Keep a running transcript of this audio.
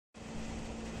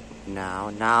No,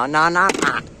 no, no, no.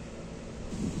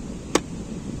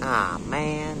 Ah,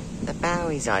 man. The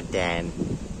Bowies are dead.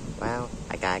 Well,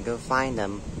 I gotta go find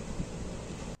them.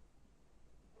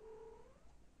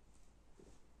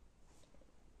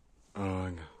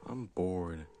 Ugh, I'm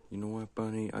bored. You know what,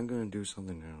 Bunny? I'm gonna do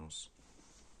something else.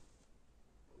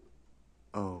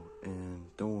 Oh, and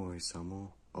don't worry, Summer.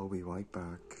 I'll be right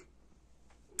back.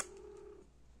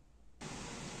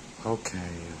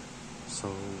 Okay, so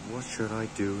what should I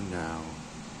do now?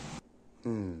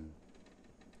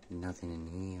 Nothing in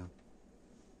here.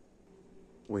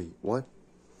 Wait, what?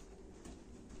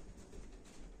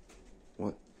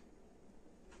 What?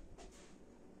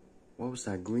 What was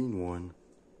that green one?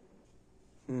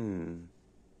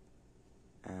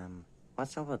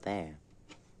 What's over there?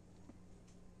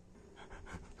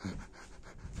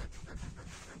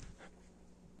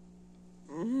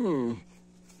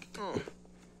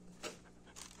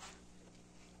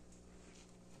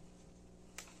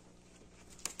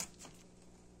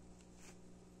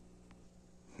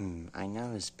 I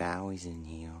know there's Bowie's in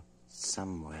here.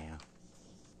 Somewhere.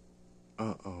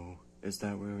 Uh-oh. Is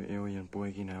that real alien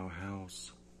breaking our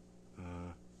house?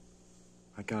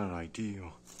 I got an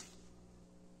idea.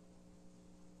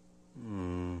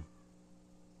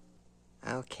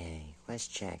 Okay, let's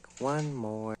check. One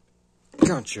more.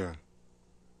 Gotcha!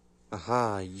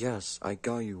 Aha, yes, I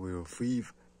got you, little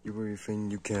thief. Everything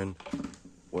you can.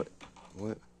 What?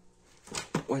 Where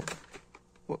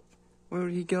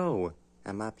did he go?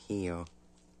 I'm up here.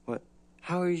 What?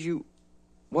 How are you?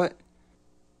 What?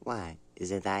 Why?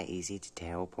 Is it that easy to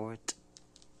teleport?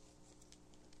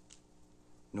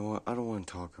 No, I don't want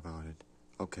to talk about it.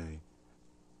 Okay.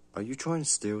 Are you trying to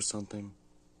steal something?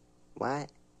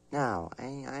 What? No,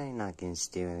 I'm not gonna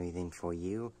steal anything for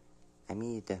you. I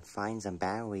needed to find some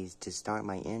batteries to start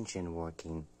my engine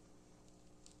working.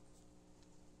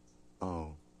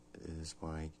 Oh, is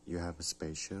like you have a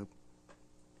spaceship?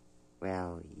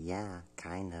 Well, yeah,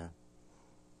 kinda.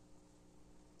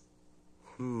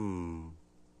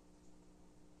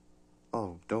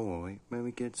 Oh, don't worry. Let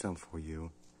me get some for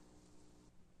you.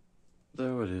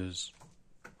 There it is.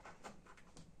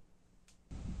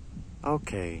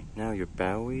 Okay, now your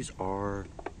batteries are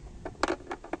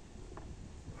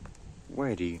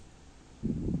ready.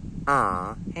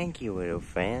 Aw, thank you, little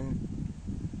friend.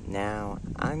 Now,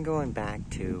 I'm going back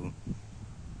to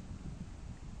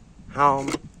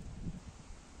home.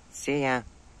 See ya.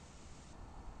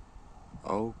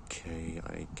 Okay,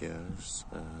 I guess.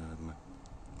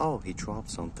 Oh, he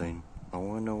dropped something. I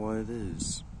wanna know what it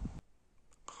is.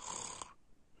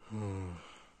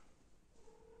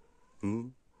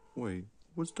 Wait,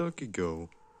 where's Ducky go?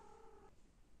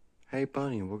 Hey,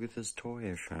 Bunny, look at this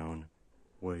toy I found.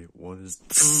 Wait, what is